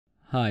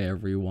Hi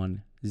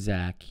everyone,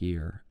 Zach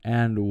here,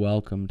 and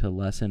welcome to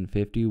lesson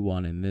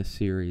 51 in this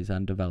series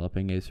on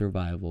developing a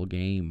survival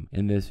game.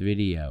 In this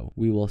video,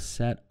 we will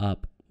set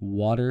up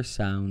water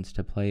sounds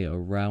to play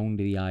around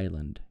the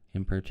island.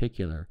 In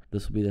particular,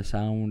 this will be the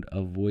sound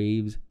of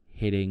waves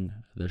hitting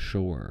the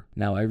shore.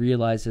 Now, I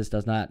realize this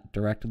does not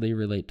directly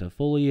relate to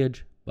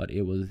foliage, but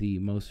it was the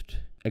most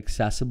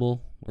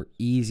accessible or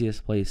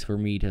easiest place for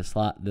me to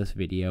slot this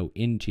video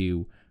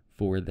into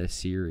for this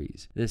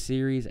series. This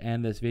series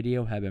and this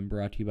video have been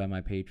brought to you by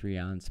my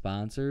Patreon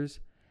sponsors.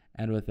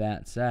 And with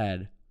that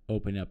said,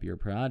 open up your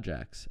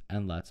projects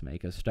and let's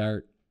make a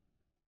start.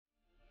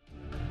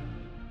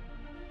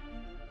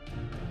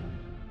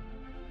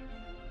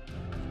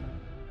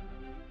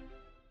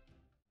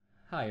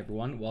 Hi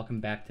everyone, welcome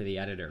back to the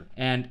editor.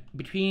 And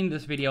between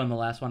this video and the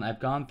last one,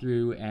 I've gone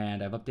through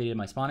and I've updated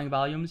my spawning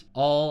volumes.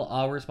 All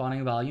our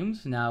spawning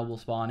volumes now will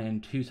spawn in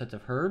two sets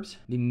of herbs,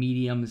 the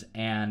mediums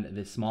and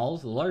the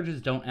smalls. The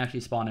larges don't actually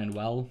spawn in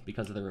well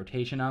because of the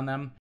rotation on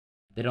them.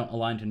 They don't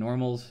align to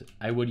normals.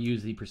 I would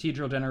use the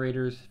procedural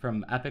generators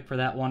from Epic for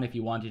that one if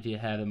you wanted to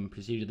have them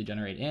procedurally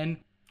generate in.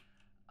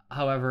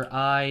 However,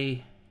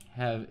 I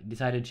have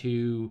decided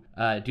to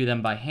do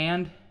them by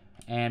hand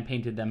and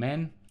painted them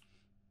in.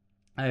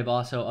 I've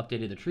also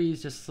updated the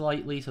trees just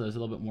slightly, so there's a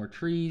little bit more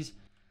trees.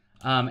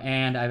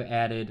 And I've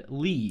added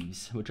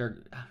leaves, which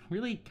are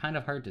really kind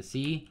of hard to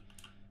see,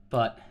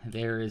 but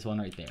there is one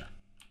right there.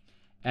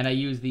 And I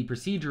use the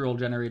procedural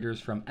generators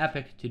from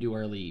Epic to do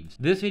our leaves.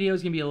 This video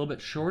is going to be a little bit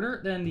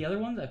shorter than the other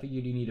ones. I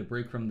figured you need a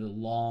break from the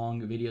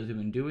long videos we've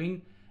been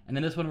doing. And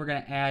then this one, we're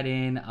going to add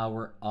in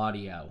our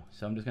audio.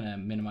 So I'm just going to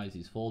minimize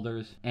these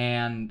folders.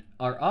 And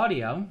our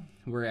audio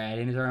we're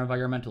adding is our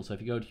environmental. So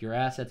if you go to your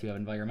assets, you have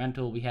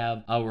environmental, we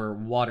have our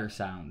water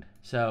sound.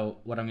 So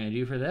what I'm going to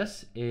do for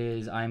this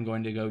is I'm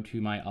going to go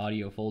to my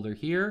audio folder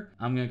here.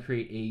 I'm going to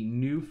create a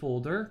new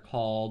folder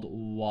called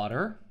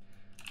water.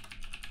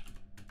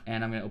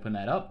 And I'm going to open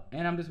that up.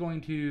 And I'm just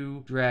going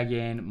to drag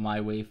in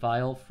my WAV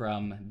file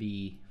from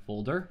the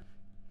folder.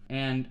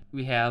 And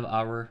we have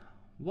our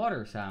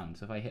water sound.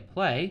 So if I hit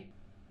play,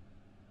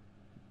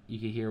 you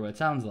can hear what it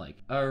sounds like.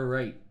 All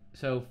right.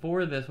 So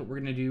for this, what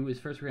we're going to do is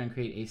first we're going to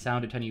create a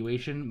sound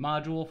attenuation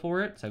module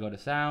for it. So I go to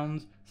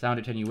sounds, sound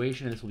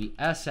attenuation, and this will be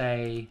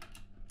SA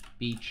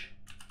beach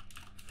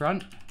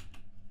front.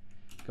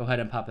 Go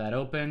ahead and pop that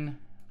open.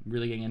 I'm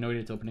really getting annoyed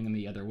it's opening in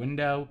the other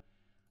window.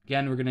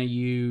 Again, we're going to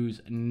use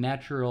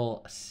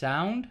natural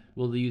sound.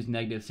 We'll use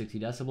negative 60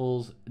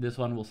 decibels. This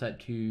one we'll set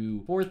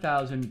to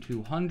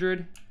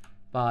 4,200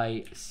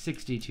 by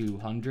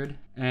 6,200.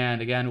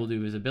 And again, we'll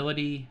do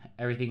visibility.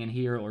 Everything in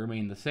here will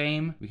remain the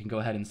same. We can go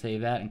ahead and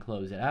save that and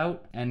close it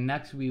out. And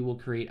next we will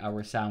create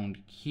our sound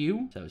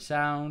cue. So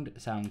sound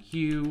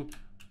cue,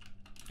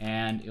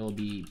 and it will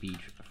be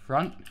beach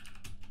front.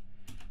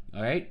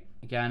 All right,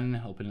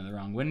 again, open in the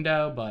wrong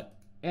window, but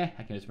I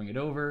can just bring it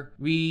over.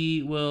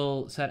 We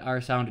will set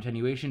our sound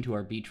attenuation to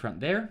our beachfront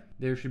there.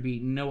 There should be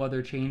no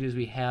other changes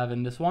we have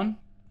in this one.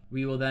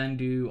 We will then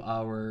do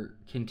our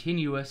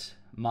continuous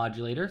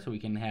modulator so we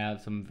can have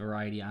some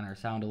variety on our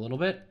sound a little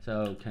bit.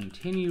 So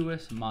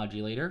continuous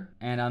modulator.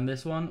 And on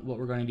this one, what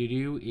we're going to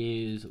do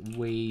is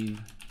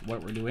wave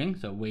what we're doing.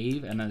 So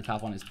wave, and then the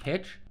top one is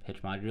pitch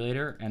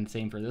modulator. And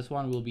same for this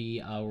one will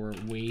be our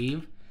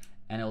wave,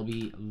 and it'll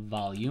be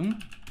volume.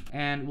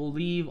 And we'll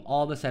leave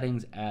all the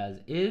settings as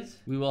is.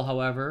 We will,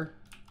 however,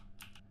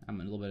 I'm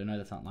a little bit annoyed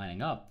that's not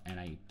lining up, and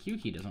a Q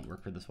key doesn't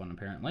work for this one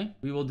apparently.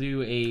 We will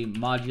do a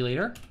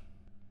modulator.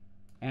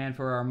 And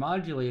for our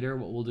modulator,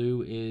 what we'll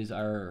do is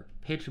our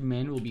pitch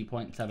min will be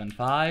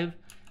 0.75,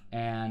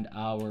 and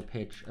our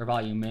pitch or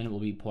volume min will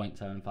be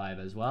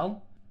 0.75 as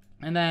well.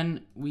 And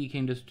then we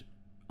can just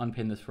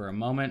unpin this for a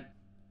moment,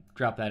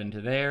 drop that into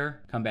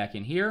there, come back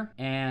in here,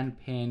 and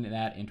pin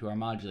that into our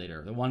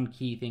modulator. The one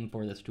key thing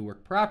for this to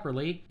work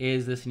properly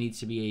is this needs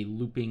to be a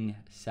looping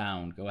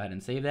sound. Go ahead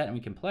and save that, and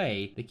we can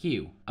play the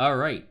cue. All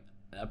right.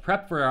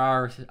 Prep for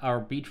our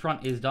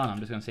beachfront is done. I'm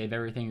just going to save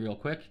everything real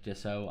quick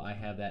just so I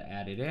have that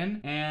added in.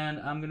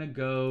 And I'm going to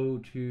go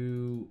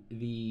to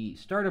the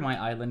start of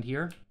my island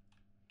here.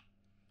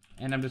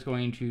 And I'm just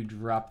going to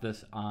drop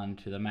this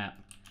onto the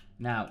map.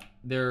 Now,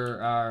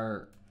 there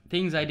are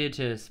things I did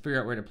to figure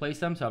out where to place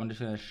them. So I'm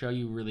just going to show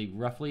you really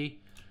roughly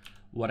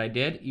what I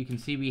did. You can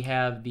see we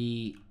have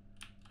the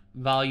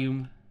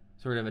volume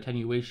sort of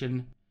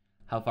attenuation,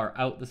 how far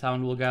out the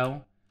sound will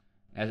go.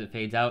 As it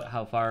fades out,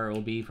 how far it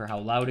will be for how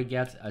loud it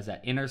gets as that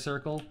inner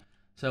circle.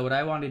 So what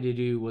I wanted to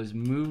do was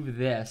move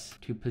this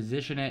to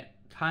position it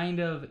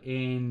kind of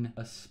in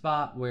a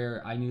spot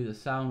where I knew the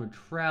sound would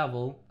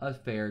travel a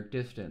fair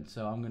distance.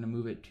 So I'm going to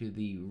move it to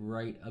the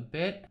right a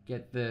bit,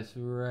 get this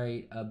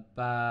right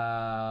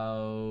about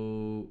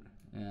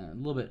a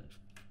little bit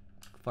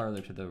farther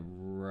to the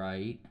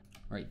right.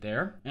 right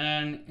there.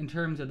 And in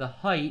terms of the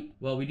height,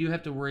 well, we do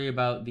have to worry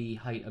about the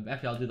height of,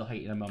 actually I'll do the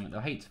height in a moment.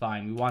 The height's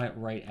fine. We want it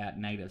right at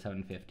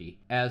 -750.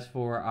 As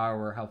for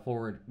how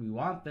forward we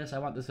want this, I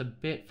want this a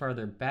bit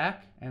farther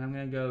back, and I'm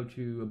gonna go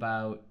to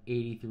about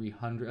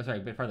 8,300, sorry,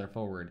 a bit farther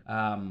forward.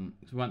 So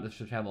we want this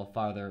to travel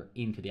farther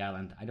into the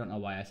island. I don't know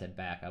why I said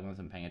back. I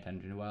wasn't paying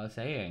attention to what I was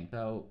saying.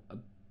 So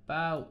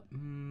about a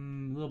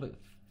little bit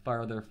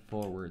farther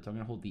forward. So I'm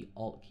gonna hold the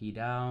Alt key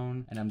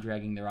down, and I'm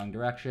dragging the wrong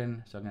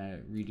direction. So I'm gonna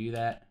redo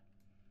that.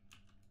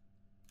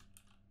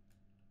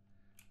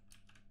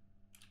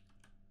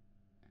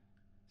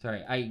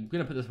 Sorry, I'm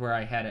gonna put this where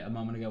I had it a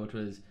moment ago, which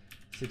was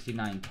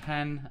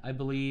 6910, I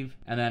believe.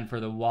 And then for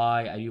the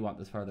Y, I do want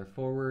this farther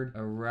forward,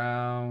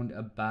 around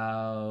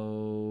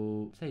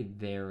about, say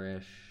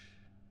there-ish,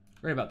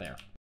 right about there.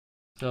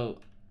 So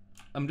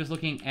I'm just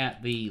looking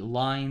at the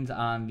lines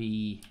on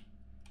the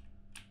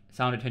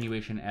sound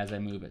attenuation as I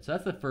move it. So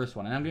that's the first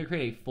one. And I'm gonna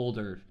create a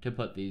folder to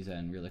put these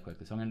in really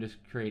quickly. So I'm gonna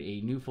just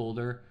create a new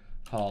folder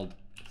called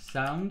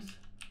sounds.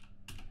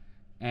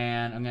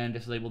 And I'm gonna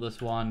just label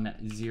this one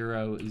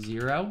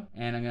 00,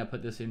 and I'm gonna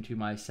put this into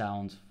my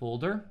sounds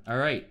folder. All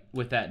right,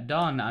 with that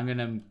done, I'm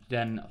gonna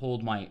then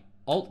hold my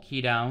Alt key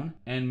down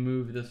and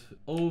move this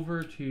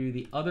over to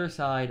the other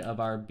side of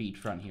our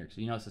beachfront here. So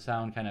you notice the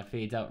sound kind of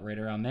fades out right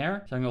around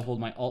there. So I'm gonna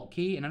hold my Alt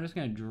key, and I'm just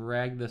gonna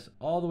drag this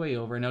all the way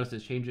over. Notice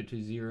it's changed it to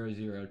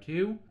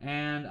 002,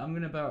 and I'm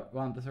gonna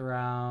want this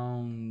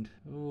around,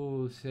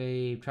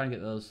 say, trying to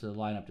get those to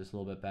line up just a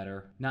little bit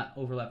better. Not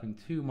overlapping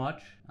too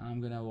much.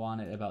 I'm gonna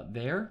want it about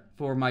there.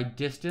 For my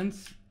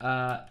distance,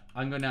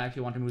 I'm gonna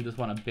actually want to move this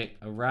one a bit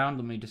around.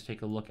 Let me just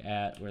take a look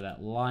at where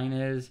that line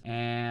is,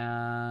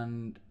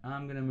 and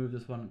I'm gonna move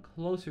this one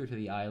closer to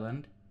the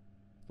island.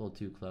 A little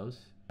too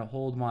close. I'll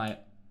hold my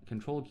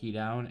Control key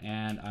down,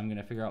 and I'm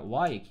gonna figure out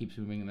why it keeps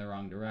moving in the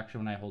wrong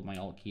direction when I hold my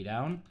Alt key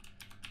down.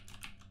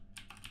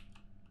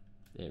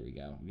 There we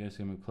go. I'm just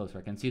gonna move closer.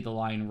 I can see the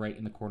line right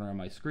in the corner of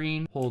my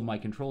screen. Hold my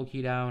Control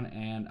key down,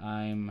 and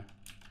I'm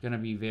gonna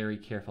be very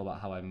careful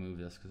about how I move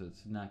this because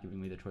it's not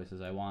giving me the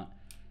choices I want.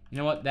 You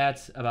know what?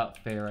 That's about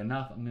fair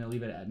enough. I'm gonna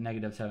leave it at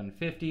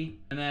 -750.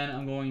 And then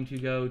I'm going to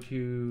go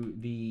to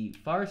the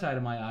far side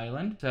of my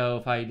island. So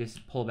if I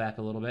just pull back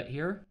a little bit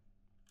here,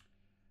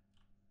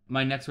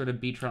 my next sort of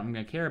beachfront I'm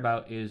gonna care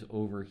about is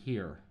over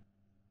here.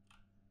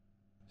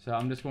 So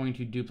I'm just going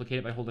to duplicate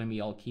it by holding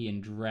the Alt key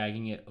and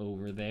dragging it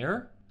over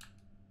there.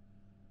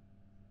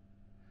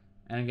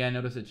 And again,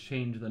 notice it's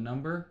changed the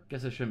number.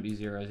 Guess it shouldn't be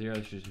 00,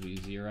 it should be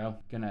 0.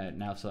 Gonna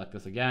now select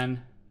this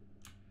again.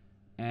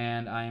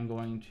 And I'm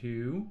going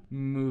to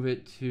move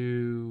it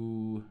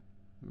to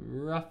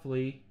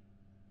roughly,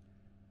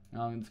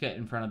 let's get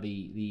in front of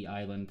the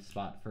island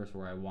spot first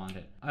where I want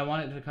it. I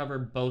want it to cover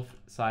both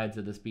sides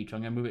of this beach.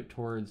 I'm gonna move it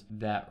towards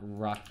that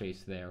rock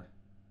face there.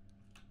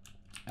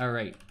 All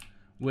right,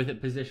 with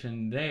it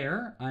positioned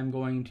there, I'm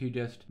going to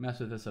just mess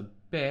with this a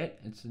bit.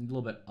 It's a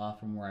little bit off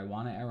from where I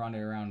want it. I want it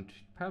around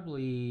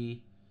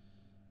probably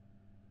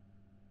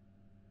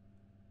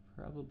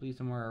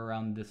somewhere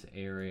around this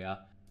area.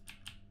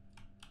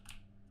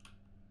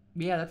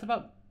 Yeah, that's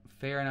about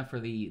fair enough for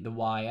the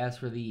Y. As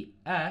for the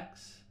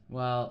X,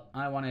 well,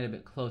 I want it a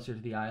bit closer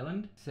to the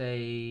island.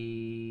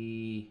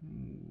 Say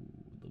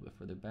a little bit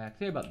further back.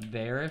 Say about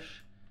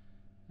there-ish.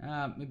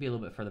 Maybe a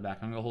little bit further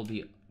back. I'm gonna hold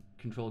the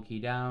Control key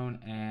down,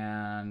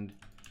 and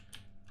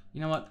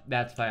you know what?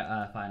 That's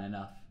fine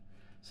enough.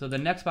 So the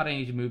next spot I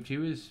need to move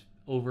to is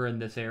over in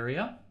this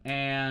area,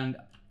 and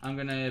I'm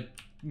gonna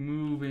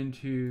move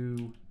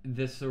into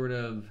this sort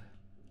of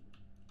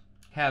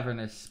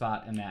cavernous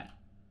spot in that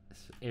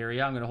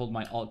area. I'm gonna hold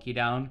my Alt key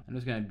down. I'm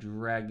just gonna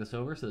drag this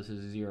over. So this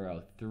is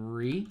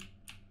 03.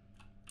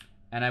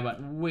 And I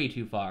went way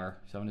too far.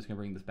 So I'm just gonna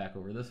bring this back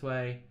over this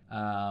way.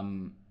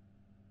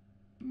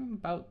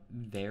 About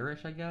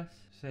there-ish, I guess.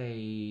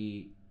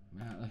 Say,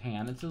 hang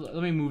on.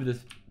 Let me move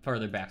this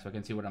further back so I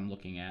can see what I'm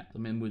looking at.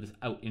 Let me move this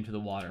out into the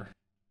water.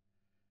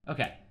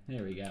 Okay,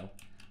 there we go.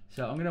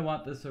 So I'm gonna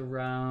want this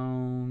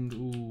around, a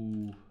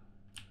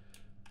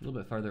little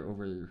bit farther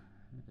over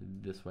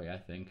this way, I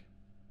think.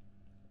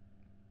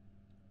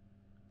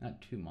 Not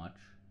too much.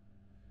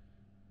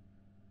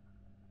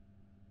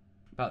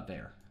 About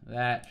there.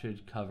 That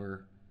should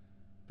cover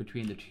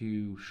between the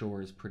two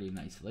shores pretty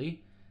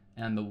nicely.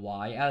 And the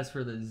Y. As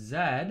for the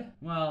Z,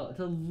 well, it's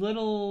a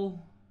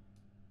little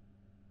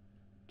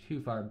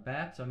too far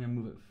back, so I'm going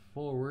to move it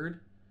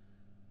forward.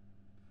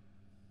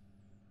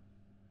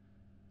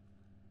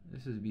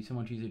 This would be so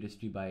much easier to just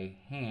do by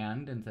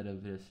hand instead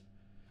of just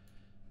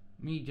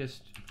me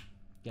just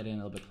getting a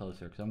little bit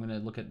closer, because I'm going to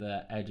look at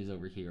the edges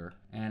over here,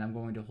 and I'm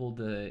going to hold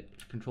the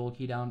Control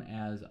key down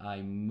as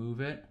I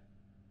move it.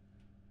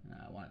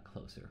 I want it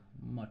closer,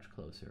 much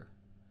closer,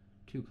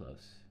 too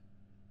close.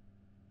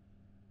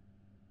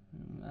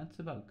 That's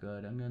about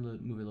good. I'm going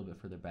to move it a little bit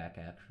further back,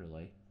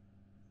 actually.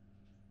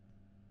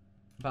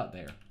 About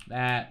there.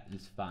 That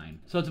is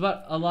fine. So it's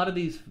about a lot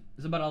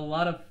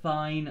of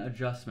fine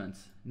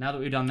adjustments. Now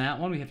that we've done that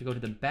one, we have to go to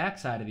the back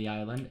side of the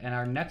island, and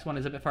our next one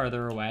is a bit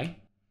farther away.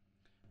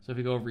 So if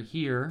we go over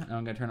here, and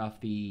I'm going to turn off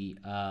the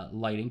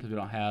lighting because we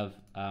don't have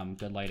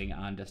good lighting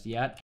on just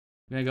yet.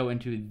 I'm going to go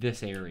into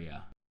this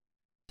area.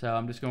 So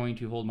I'm just going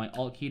to hold my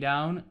Alt key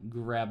down,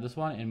 grab this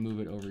one, and move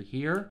it over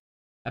here.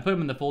 I put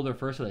them in the folder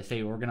first so they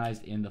stay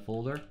organized in the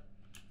folder.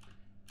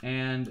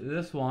 And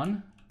this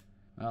one,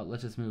 well,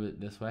 let's just move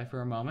it this way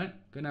for a moment.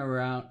 Gonna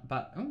round,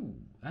 but oh,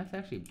 that's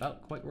actually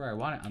about quite where I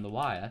want it on the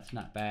Y. That's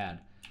not bad.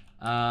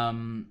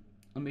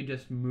 Let me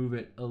just move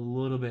it a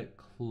little bit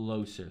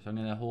closer. So I'm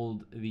gonna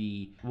hold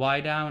the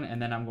Y down,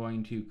 and then I'm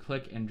going to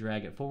click and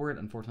drag it forward.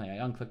 Unfortunately, I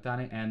unclicked on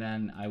it, and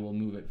then I will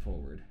move it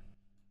forward.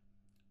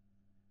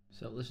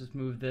 So let's just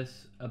move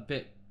this a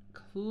bit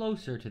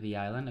closer to the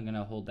island. I'm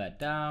gonna hold that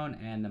down,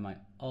 and then my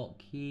Alt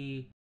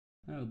key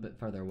a little bit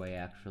further away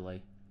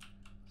actually.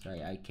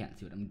 Sorry, I can't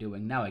see what I'm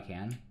doing. Now I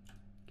can.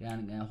 Again,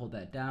 I'm gonna hold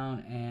that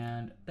down,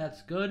 and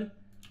that's good.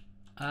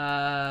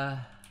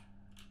 Let's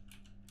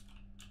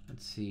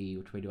see,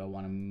 which way do I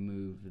want to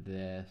move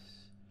this?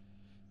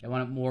 I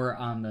want it more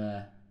on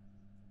the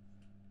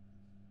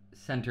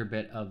center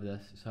bit of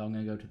this, so I'm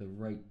gonna go to the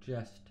right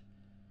just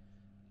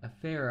a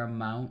fair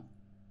amount.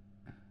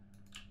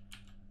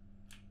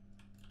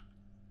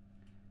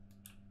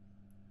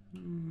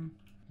 You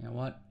know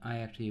what? I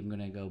actually am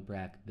gonna go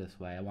back this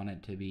way. I want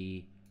it to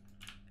be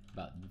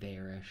about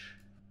there-ish.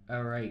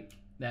 Alright,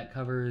 that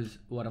covers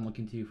what I'm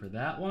looking to for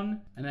that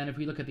one. And then if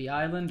we look at the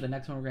island, the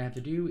next one we're gonna have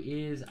to do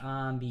is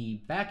on the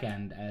back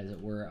end, as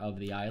it were, of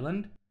the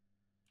island.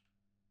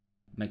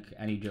 Make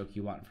any joke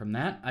you want from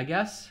that, I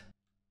guess.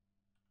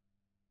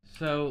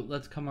 So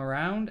let's come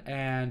around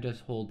and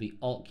just hold the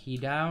Alt key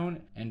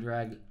down and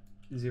drag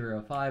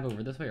 0, 5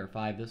 over this way, or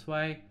 5 this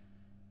way.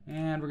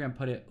 And we're gonna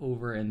put it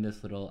over in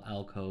this little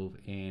alcove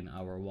in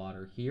our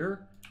water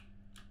here.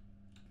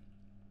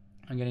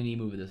 I'm gonna need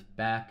to move this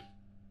back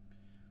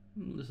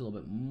just a little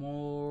bit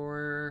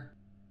more.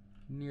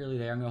 Nearly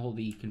there. I'm gonna hold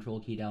the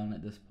Control key down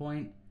at this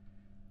point.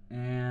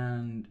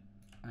 And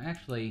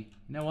actually,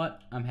 you know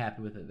what? I'm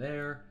happy with it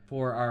there.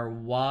 For our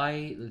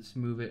Y, let's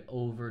move it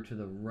over to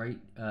the right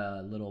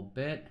a little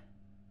bit.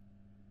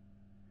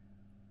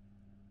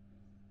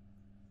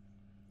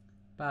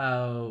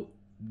 About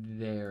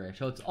there-ish.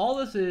 So it's all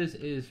this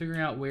is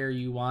figuring out where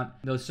you want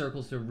those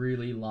circles to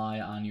really lie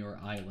on your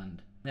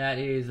island. That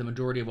is the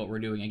majority of what we're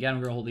doing. Again,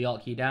 we're gonna hold the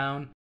Alt key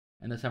down,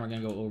 and this time we're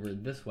gonna go over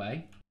this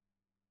way.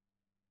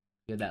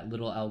 Get that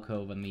little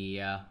alcove on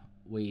the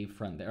wave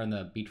front there, on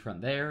the beach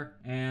front there,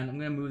 and I'm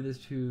gonna move this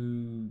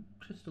to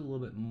just a little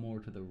bit more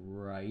to the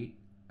right,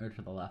 or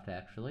to the left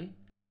actually.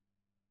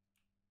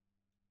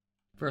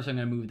 First, I'm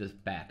gonna move this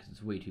back because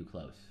it's way too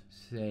close.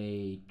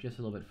 Say just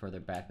a little bit further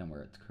back than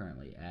where it's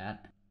currently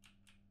at.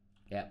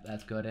 Yep,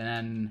 that's good. And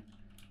then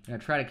I'm gonna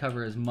try to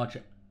cover as much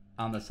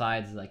on the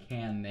sides as I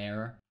can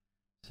there.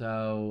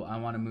 So I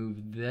want to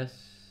move this.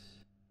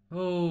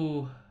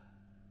 Oh,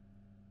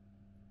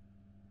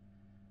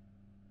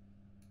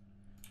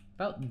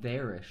 about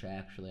there-ish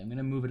actually. I'm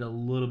gonna move it a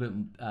little bit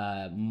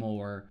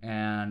more,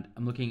 and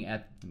I'm looking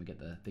at. Let me get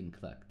the thing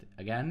clicked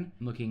again.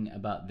 I'm looking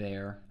about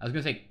there. I was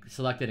gonna say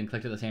selected and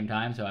clicked at the same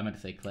time, so I meant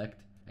to say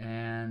clicked.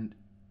 And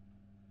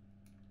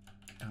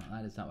oh,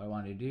 that is not what I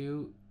wanted to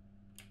do.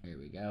 Here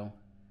we go.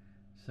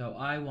 So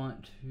I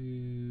want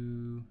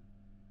to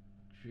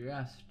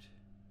just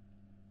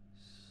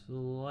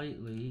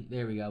slightly,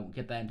 there we go,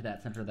 get that into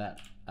that center of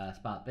that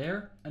spot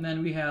there. And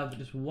then we have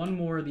just one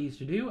more of these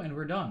to do, and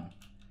we're done.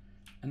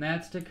 And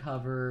that's to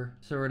cover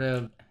sort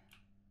of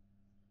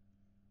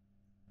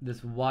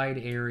this wide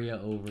area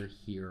over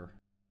here.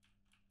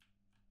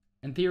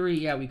 In theory,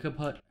 yeah, we could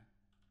put,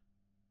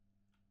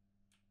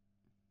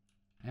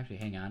 actually,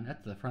 hang on,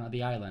 that's the front of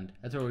the island.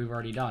 That's what we've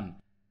already done.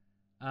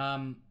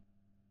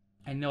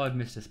 I know I've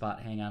missed a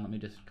spot. Hang on, let me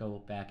just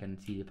go back and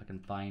see if I can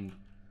find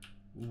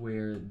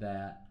where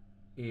that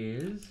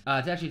is.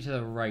 It's actually to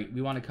the right.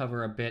 We want to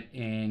cover a bit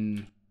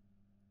in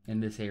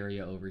this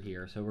area over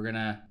here. So we're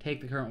gonna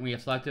take the current one we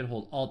have selected,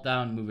 hold Alt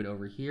down, move it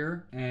over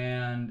here.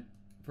 And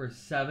for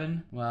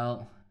 7,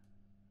 well,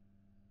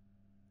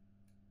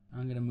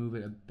 I'm gonna move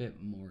it a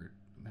bit more.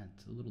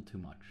 That's a little too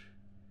much.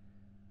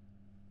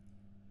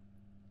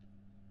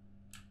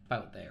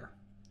 About there.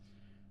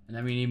 And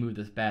then we need to move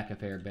this back a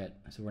fair bit,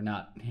 so we're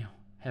not,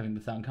 having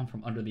the sound come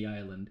from under the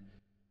island.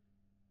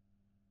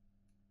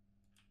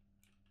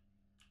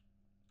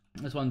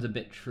 This one's a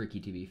bit tricky,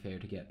 to be fair,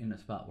 to get in a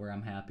spot where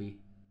I'm happy.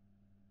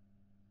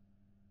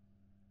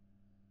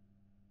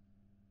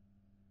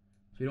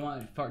 So we don't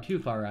want it too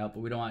far out, but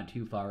we don't want it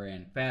too far in.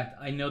 In fact,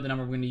 I know the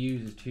number we're going to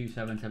use is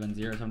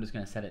 2770, so I'm just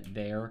going to set it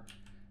there.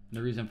 And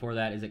the reason for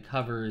that is it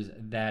covers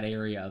that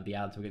area of the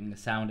island, so we're getting the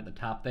sound at the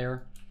top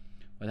there,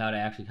 without it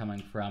actually coming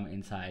from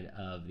inside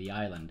of the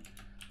island.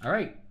 All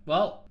right,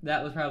 well,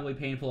 that was probably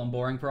painful and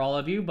boring for all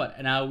of you,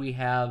 but now we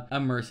have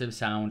immersive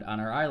sound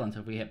on our island. So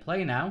if we hit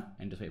play now,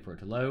 and just wait for it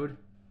to load,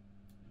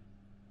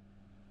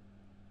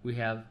 we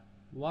have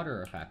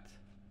water effect.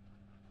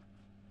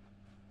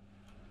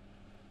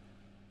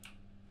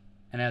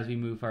 And as we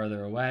move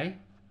farther away,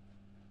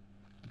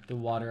 the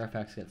water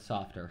effects get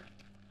softer.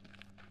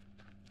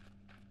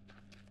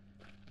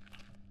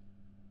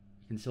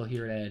 can still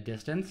hear it at a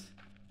distance.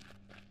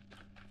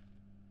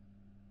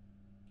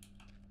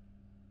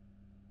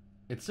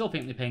 It's still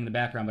faintly playing in the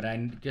background, but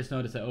I just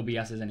noticed that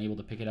OBS isn't able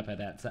to pick it up at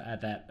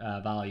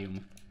that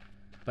volume.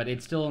 But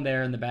it's still in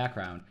there in the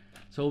background.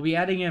 So we'll be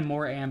adding in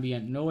more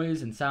ambient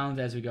noise and sounds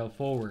as we go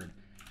forward.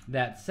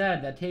 That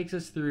said, that takes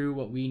us through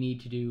what we need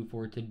to do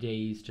for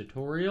today's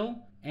tutorial.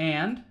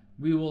 And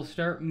we will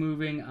start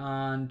moving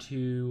on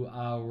to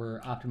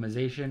our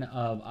optimization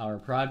of our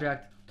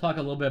project. Talk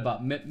a little bit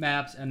about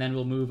bitmaps, and then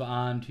we'll move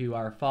on to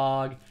our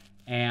fog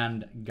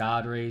and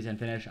God rays and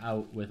finish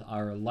out with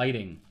our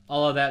lighting.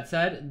 All of that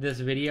said, this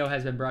video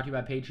has been brought to you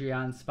by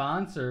Patreon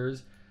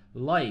sponsors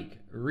like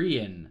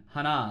Rian,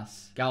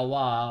 Hanas,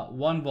 Galwa,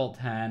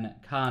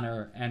 1Volt10,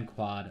 Connor, and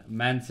Quad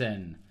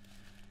Menson.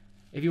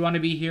 If you want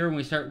to be here when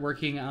we start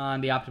working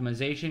on the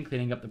optimization,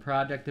 cleaning up the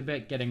project a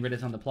bit, getting rid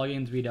of some of the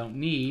plugins we don't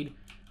need,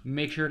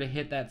 make sure to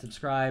hit that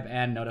subscribe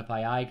and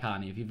notify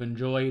icon. If you've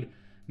enjoyed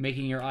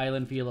making your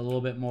island feel a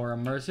little bit more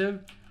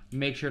immersive,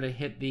 make sure to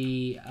hit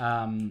the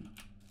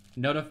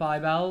notify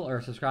bell,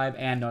 or subscribe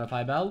and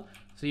notify bell,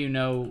 so you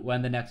know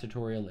when the next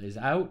tutorial is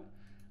out.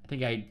 I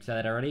think I said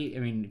that already. I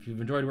mean, if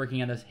you've enjoyed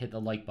working on this, hit the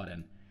like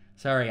button.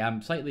 Sorry,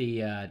 I'm slightly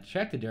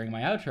distracted during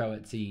my outro,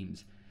 it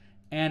seems.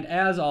 And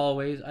as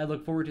always, I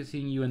look forward to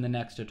seeing you in the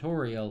next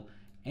tutorial,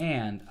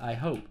 and I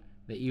hope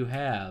that you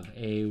have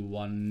a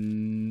wonderful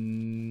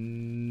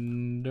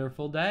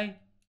day.